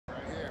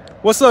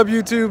What's up,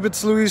 YouTube?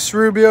 It's Luis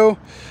Rubio.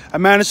 I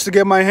managed to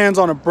get my hands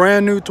on a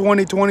brand new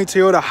 2020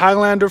 Toyota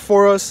Highlander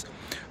for us.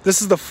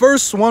 This is the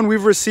first one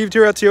we've received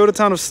here at Toyota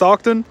Town of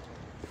Stockton.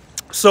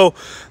 So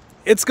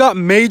it's got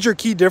major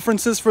key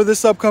differences for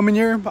this upcoming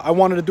year. I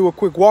wanted to do a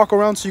quick walk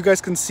around so you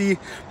guys can see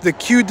the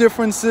key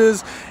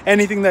differences.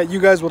 Anything that you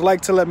guys would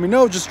like to let me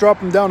know, just drop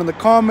them down in the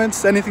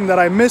comments. Anything that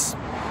I missed,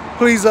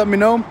 please let me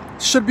know.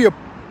 Should be a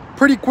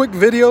pretty quick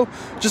video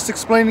just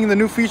explaining the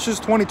new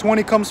features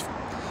 2020 comes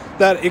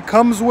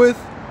with.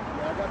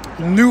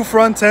 New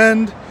front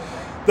end,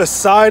 the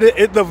side,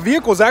 the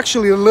vehicle is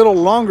actually a little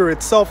longer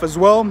itself as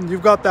well.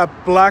 You've got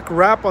that black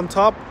wrap on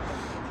top.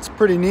 It's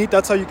pretty neat.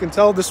 That's how you can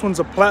tell this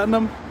one's a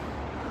platinum.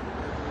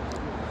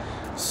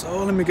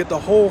 So let me get the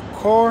whole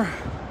car.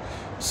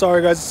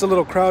 Sorry guys, it's a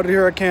little crowded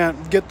here. I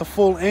can't get the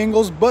full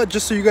angles, but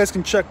just so you guys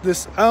can check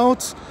this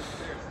out,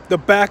 the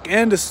back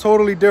end is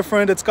totally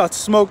different. It's got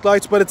smoke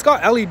lights, but it's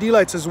got LED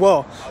lights as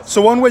well.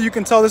 So one way you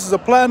can tell this is a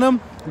platinum,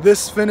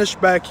 this finish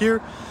back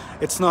here,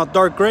 it's not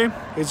dark gray,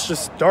 it's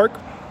just dark.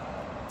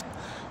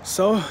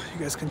 So you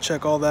guys can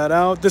check all that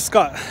out. This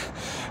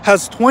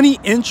has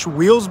 20-inch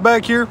wheels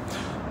back here.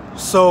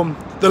 So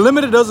the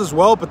Limited does as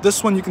well, but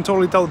this one you can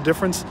totally tell the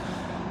difference.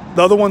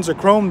 The other ones are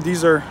chrome.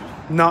 These are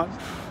not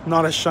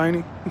as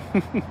shiny.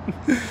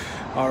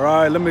 All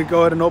right, let me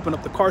go ahead and open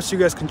up the car so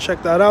you guys can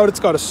check that out. It's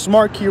got a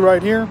smart key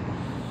right here.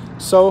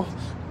 So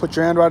put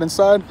your hand right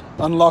inside,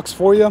 unlocks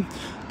for you.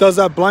 Does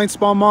that blind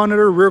spot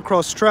monitor, rear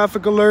cross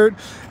traffic alert.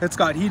 It's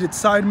got heated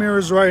side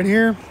mirrors right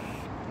here.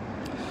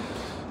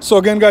 So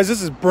again, guys,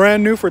 this is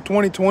brand new for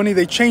 2020.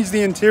 They changed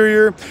the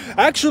interior.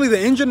 Actually, the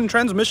engine and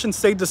transmission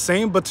stayed the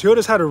same, but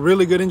Toyota's had a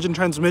really good engine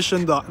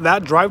transmission.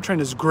 That drivetrain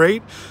is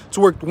great. It's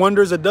worked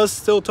wonders. It does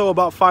still tow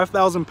about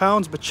 5,000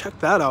 pounds, but check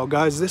that out,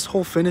 guys. This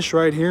whole finish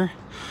right here,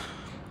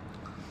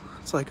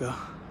 it's like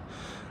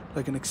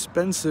an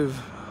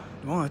expensive,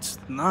 oh, it's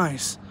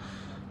nice.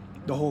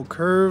 The whole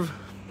curve,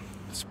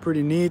 it's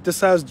pretty neat. This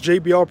has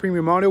JBL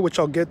premium audio, which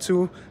I'll get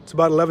to. It's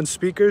about 11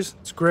 speakers.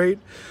 It's great.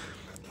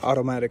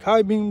 Automatic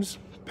high beams,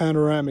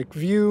 panoramic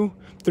view,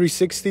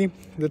 360.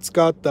 That's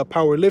got the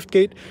power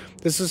liftgate.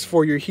 This is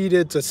for your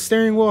heated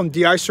steering wheel and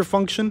de-icer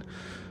function.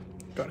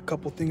 Got a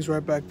couple things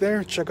right back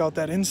there. Check out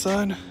that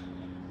inside.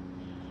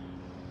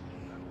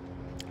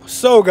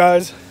 So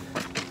guys,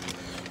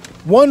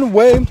 one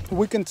way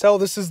we can tell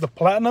this is the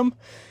platinum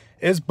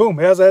is, boom,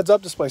 it has a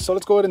heads-up display. So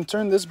let's go ahead and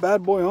turn this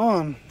bad boy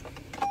on.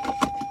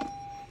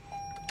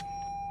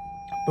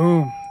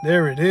 Boom,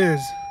 there it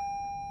is.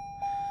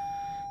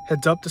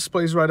 Heads-up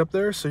displays right up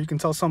there, so you can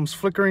tell something's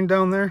flickering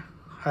down there.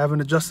 I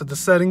haven't adjusted the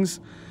settings.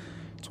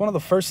 It's one of the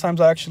first times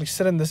I actually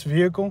sit in this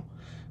vehicle.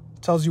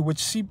 It tells you which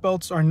seat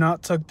belts are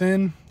not tucked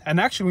in. And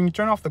actually, when you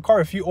turn off the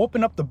car, if you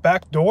open up the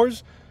back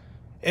doors,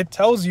 it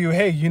tells you,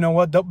 hey, you know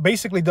what?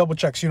 Basically double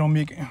check so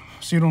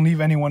you don't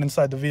leave anyone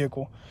inside the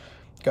vehicle.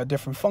 Got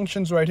different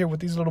functions right here with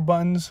these little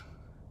buttons.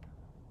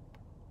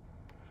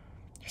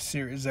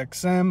 Sirius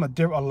XM,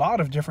 a lot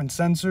of different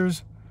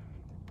sensors.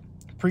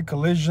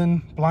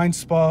 Pre-collision, blind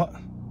spot.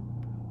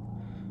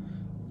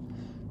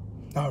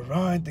 All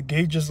right, the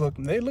gauges look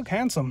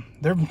handsome.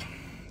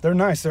 They're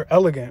nice, they're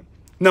elegant.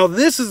 Now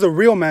this is the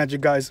real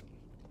magic, guys.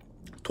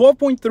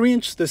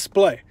 12.3-inch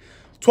display.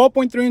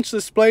 12.3-inch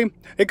display.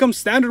 It comes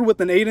standard with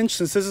an 8-inch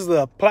since this is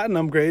the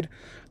platinum grade.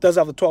 It does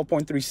have the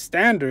 12.3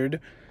 standard,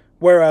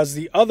 whereas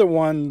the other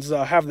ones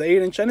have the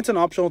 8-inch, and it's an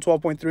optional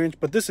 12.3-inch.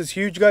 But this is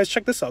huge, guys.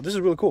 Check this out. This is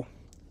really cool.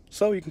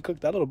 So you can click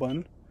that little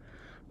button.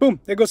 Boom,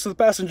 it goes to the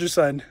passenger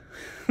side.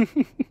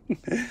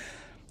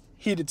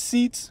 Heated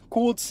seats,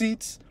 cooled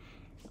seats.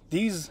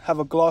 These have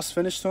a gloss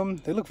finish to them.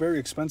 They look very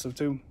expensive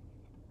too.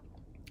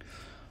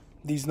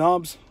 These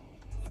knobs,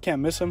 can't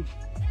miss them.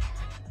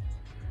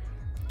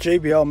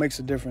 JBL makes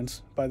a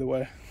difference, by the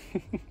way.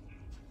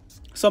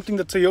 Something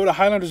that Toyota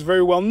Highlander is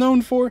very well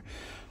known for.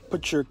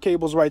 Put your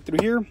cables right through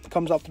here.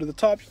 Comes out through the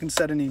top. You can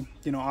set any,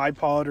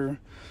 iPod or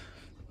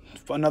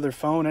another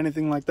phone,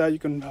 anything like that. You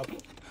can,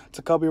 it's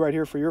a cubby right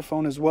here for your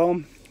phone as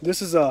well.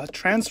 This is a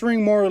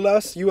transferring, more or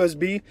less,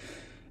 USB.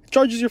 It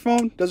charges your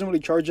phone, doesn't really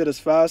charge it as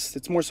fast.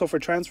 It's more so for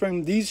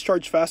transferring. These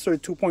charge faster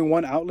at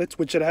 2.1 outlets,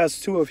 which it has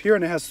 2 of here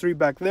and it has 3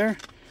 back there.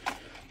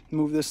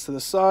 Move this to the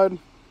side.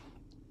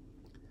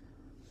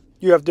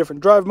 You have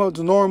different drive modes: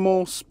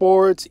 normal,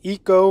 sports,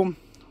 eco.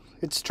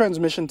 It's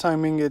transmission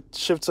timing. It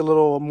shifts a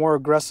little more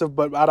aggressive,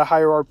 but at a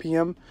higher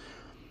RPM.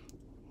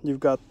 You've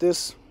got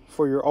this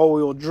for your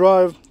all-wheel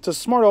drive. It's a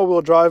smart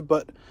all-wheel drive,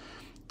 but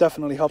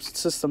definitely helps the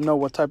system know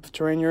what type of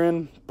terrain you're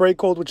in.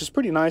 Brake hold, which is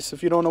pretty nice.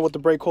 If you don't know what the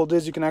brake hold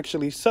is, you can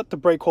actually set the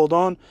brake hold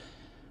on,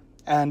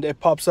 and it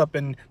pops up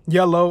in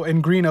yellow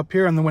and green up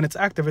here, and then when it's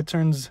active, it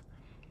turns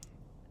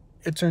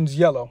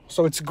yellow.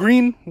 So it's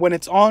green when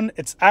it's on,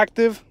 it's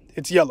active,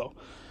 it's yellow.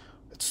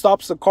 It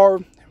stops the car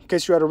in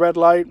case you're at a red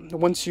light.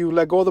 Once you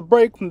let go of the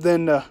brake,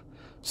 then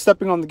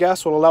stepping on the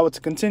gas will allow it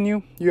to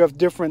continue. You have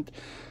different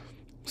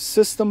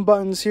system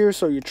buttons here,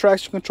 so your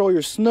traction control,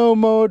 your snow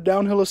mode,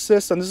 downhill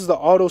assist, and this is the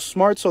auto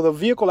smart. So the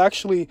vehicle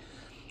actually,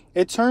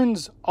 it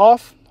turns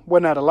off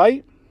when at a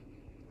light,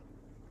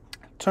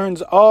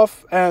 turns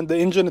off, and the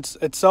engine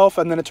itself,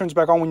 and then it turns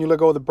back on when you let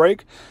go of the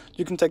brake.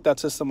 You can take that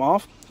system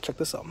off. Check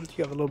this out.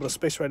 You have a little bit of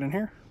space right in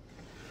here.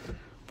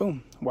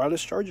 Boom,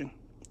 wireless charging.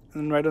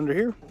 And then right under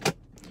here,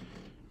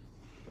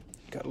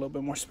 got a little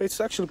bit more space.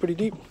 It's actually pretty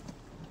deep.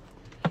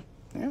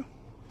 Yeah,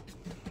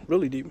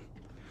 really deep.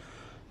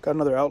 Got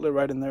another outlet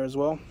right in there as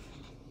well.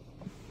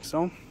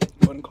 So go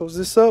ahead and close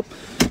this up.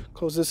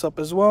 Close this up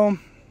as well.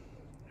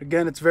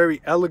 Again, it's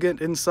very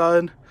elegant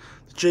inside.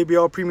 The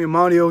JBL premium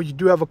audio. You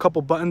do have a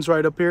couple buttons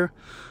right up here.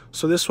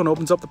 So this one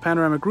opens up the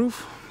panoramic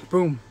roof.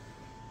 Boom.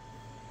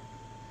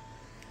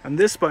 And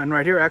this button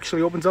right here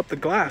actually opens up the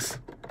glass.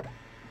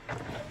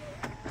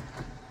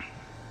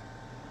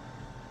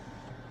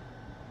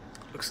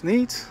 Looks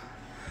neat.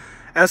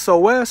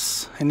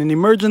 SOS in an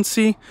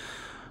emergency.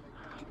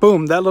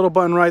 Boom, that little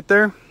button right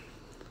there.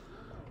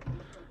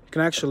 You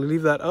can actually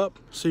leave that up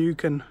so you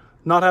can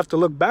not have to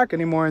look back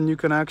anymore, and you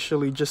can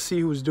actually just see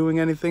who's doing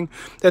anything.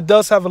 It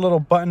does have a little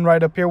button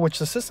right up here, which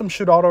the system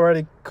should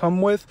already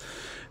come with.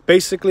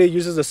 Basically, it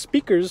uses the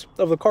speakers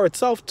of the car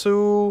itself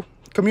to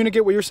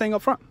communicate what you're saying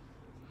up front.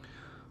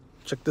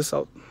 Check this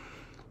out.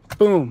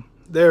 Boom,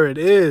 there it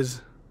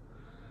is.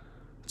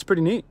 It's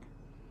pretty neat.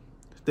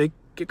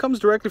 It comes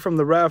directly from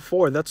the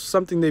RAV4. That's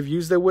something they've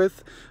used it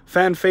with.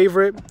 Fan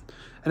favorite.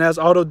 And has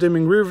auto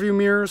dimming rear view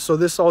mirror, so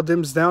this all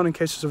dims down in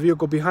case there's a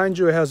vehicle behind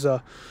you. It has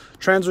a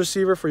trans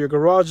receiver for your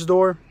garage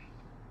door,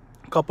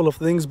 a couple of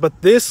things,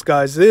 but this,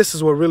 guys, this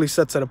is what really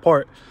sets it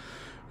apart.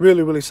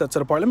 Really sets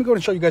it apart. Let me go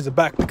and show you guys the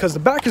back, because the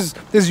back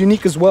is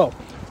unique as well.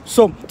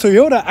 So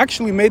Toyota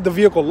actually made the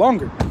vehicle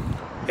longer.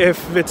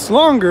 If it's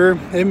longer,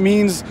 it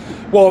means,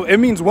 well, it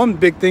means one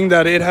big thing,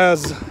 that it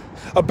has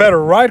a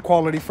better ride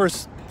quality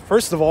first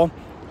of all,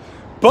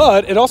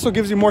 but it also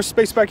gives you more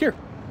space back here.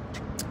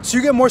 So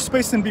you get more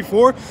space than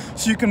before,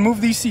 so you can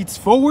move these seats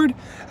forward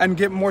and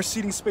get more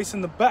seating space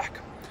in the back.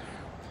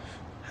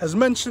 As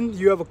mentioned,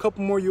 you have a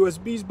couple more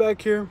USBs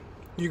back here.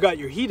 You got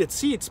your heated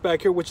seats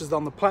back here, which is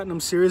on the Platinum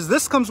series.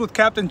 This comes with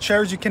captain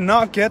chairs. You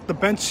cannot get the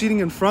bench seating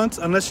in front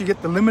unless you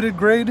get the limited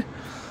grade,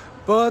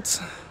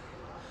 but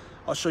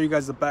I'll show you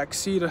guys the back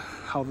seat,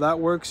 how that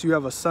works. You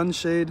have a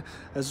sunshade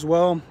as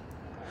well.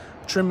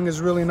 Trimming is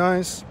really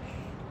nice.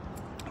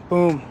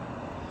 Boom.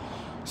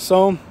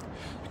 So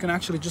you can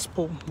actually just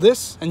pull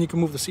this and you can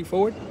move the seat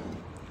forward.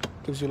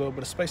 Gives you a little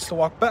bit of space to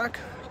walk back.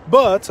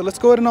 But so let's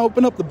go ahead and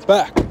open up the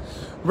back.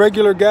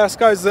 Regular gas,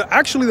 guys.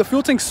 Actually, the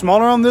fuel tank's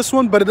smaller on this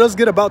one, but it does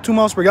get about 2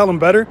 miles per gallon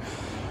better.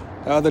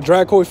 The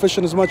drag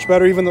coefficient is much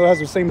better, even though it has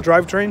the same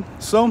drivetrain.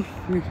 So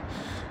let me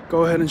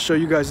go ahead and show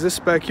you guys this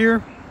back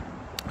here.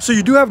 So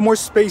you do have more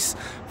space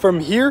from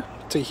here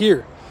to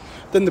here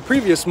than the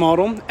previous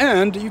model,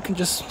 and you can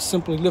just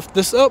simply lift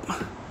this up.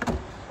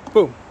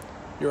 Boom,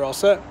 you're all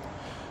set.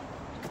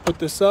 Put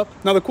this up.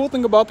 Now the cool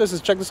thing about this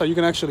is, check this out, you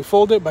can actually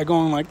fold it by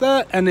going like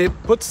that, and it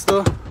puts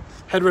the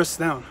headrest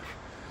down.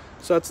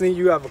 So that's neat.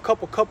 You have a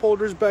couple cup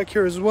holders back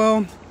here as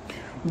well.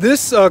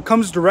 This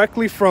comes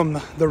directly from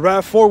the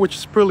RAV4, which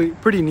is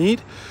pretty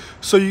neat.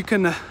 So you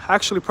can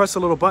actually press a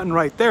little button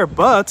right there,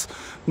 but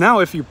now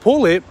if you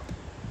pull it,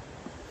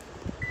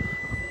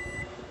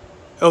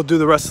 it'll do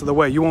the rest of the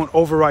way. You won't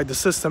override the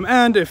system,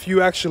 and if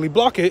you actually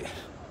block it,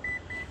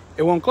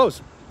 it won't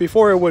close.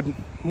 Before, it would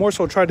more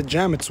so try to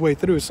jam its way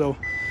through. So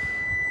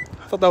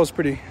I thought that was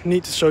pretty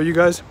neat to show you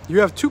guys. You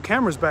have 2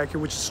 cameras back here,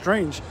 which is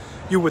strange.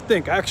 You would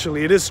think,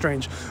 actually, it is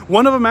strange.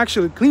 One of them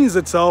actually cleans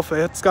itself.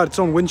 It's got its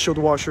own windshield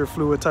washer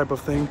fluid type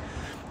of thing.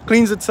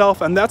 Cleans itself,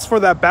 and that's for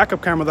that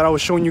backup camera that I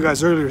was showing you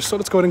guys earlier. So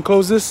let's go ahead and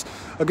close this.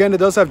 Again, it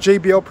does have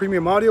JBL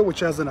premium audio, which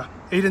has an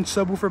 8-inch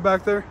subwoofer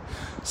back there.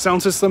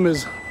 Sound system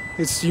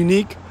it's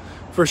unique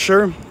for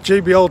sure.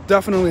 JBL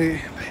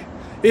definitely,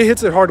 it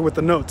hits it hard with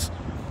the notes.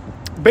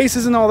 Bass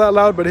isn't all that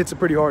loud, but it hits it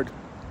pretty hard.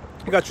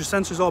 You got your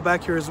sensors all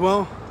back here as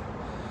well.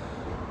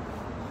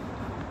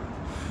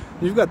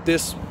 You've got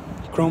this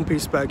chrome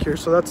piece back here,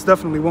 so that's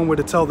definitely one way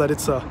to tell that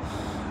it's a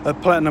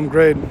platinum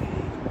grade.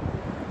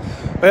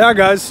 But yeah,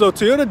 guys, so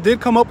Toyota did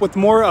come up with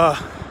more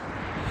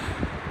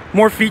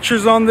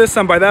features on this,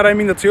 and by that I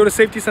mean the Toyota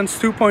Safety Sense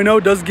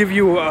 2.0 does give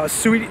you a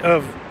suite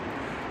of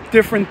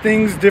different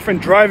things,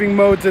 different driving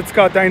modes. It's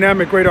got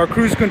dynamic radar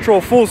cruise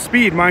control, full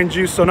speed, mind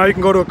you, so now you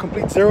can go to a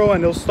complete 0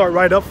 and it'll start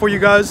right up for you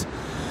guys.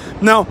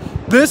 Now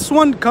this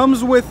one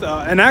comes with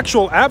an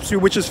actual app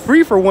suite, which is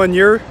free for 1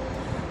 year,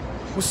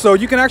 so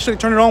you can actually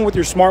turn it on with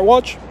your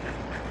smartwatch.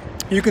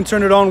 You can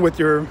turn it on with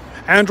your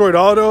Android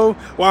Auto,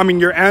 well, I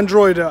mean your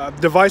Android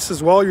device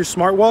as well, your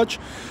smartwatch.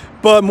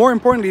 But more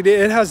importantly,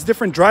 it has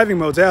different driving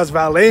modes. It has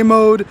valet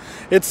mode,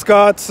 it's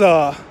got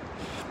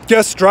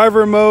guest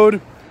driver mode,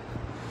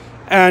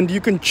 and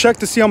you can check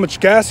to see how much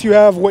gas you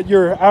have, what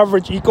your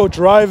average eco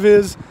drive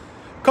is.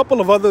 A couple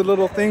of other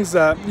little things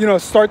that, you know,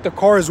 start the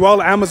car as well.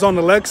 Amazon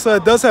Alexa.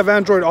 It does have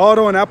Android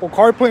Auto and Apple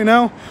CarPlay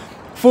now,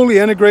 fully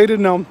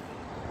integrated. Now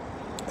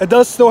it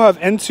does still have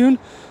Entune,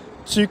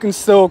 so you can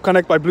still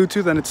connect by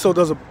Bluetooth, and it still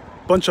does a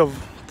bunch of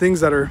things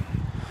that are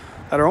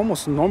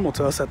almost normal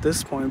to us at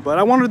this point. But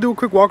I wanted to do a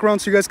quick walk around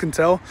so you guys can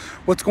tell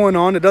what's going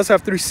on. It does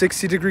have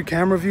 360-degree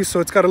camera view,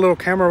 so it's got a little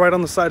camera right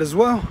on the side as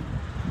well.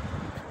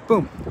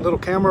 boom, little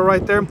camera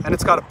right there, and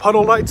it's got a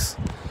puddle lights.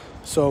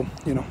 So,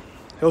 you know,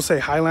 it'll say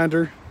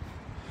Highlander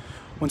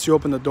once you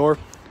open the door.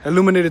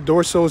 Illuminated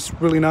door, so it's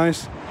really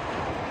nice.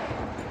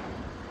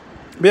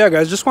 But yeah,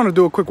 guys, just want to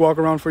do a quick walk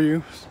around for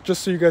you,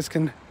 just so you guys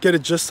can get a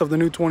gist of the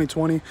new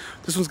 2020.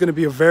 This one's going to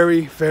be a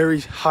very,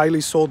 very highly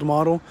sold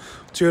model.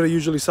 Toyota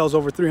usually sells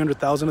over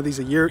 300,000 of these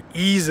a year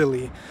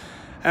easily.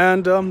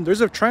 And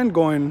there's a trend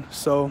going,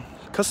 so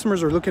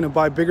customers are looking to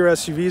buy bigger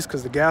SUVs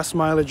because the gas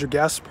mileage or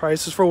gas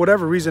prices, for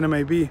whatever reason it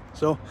may be.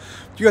 So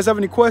if you guys have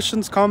any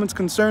questions, comments,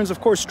 concerns, of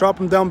course, drop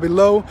them down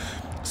below.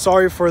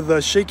 Sorry for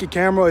the shaky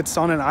camera, it's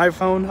on an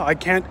iPhone. I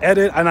can't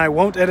edit and I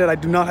won't edit. I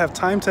do not have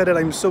time to edit,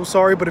 I'm so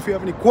sorry. But if you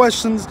have any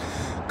questions,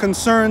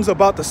 concerns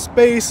about the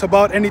space,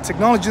 about any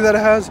technology that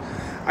it has,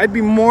 I'd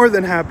be more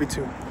than happy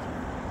to.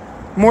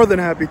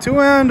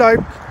 And I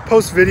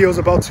post videos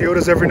about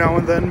Toyotas every now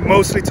and then,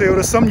 mostly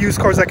Toyotas, some used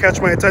cars that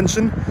catch my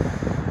attention.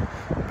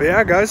 But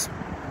yeah, guys.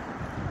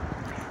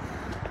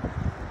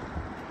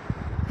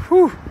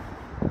 Whew.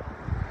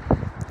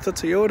 It's a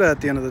Toyota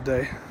at the end of the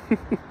day.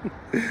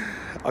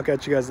 I'll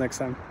catch you guys next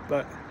time.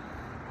 Bye.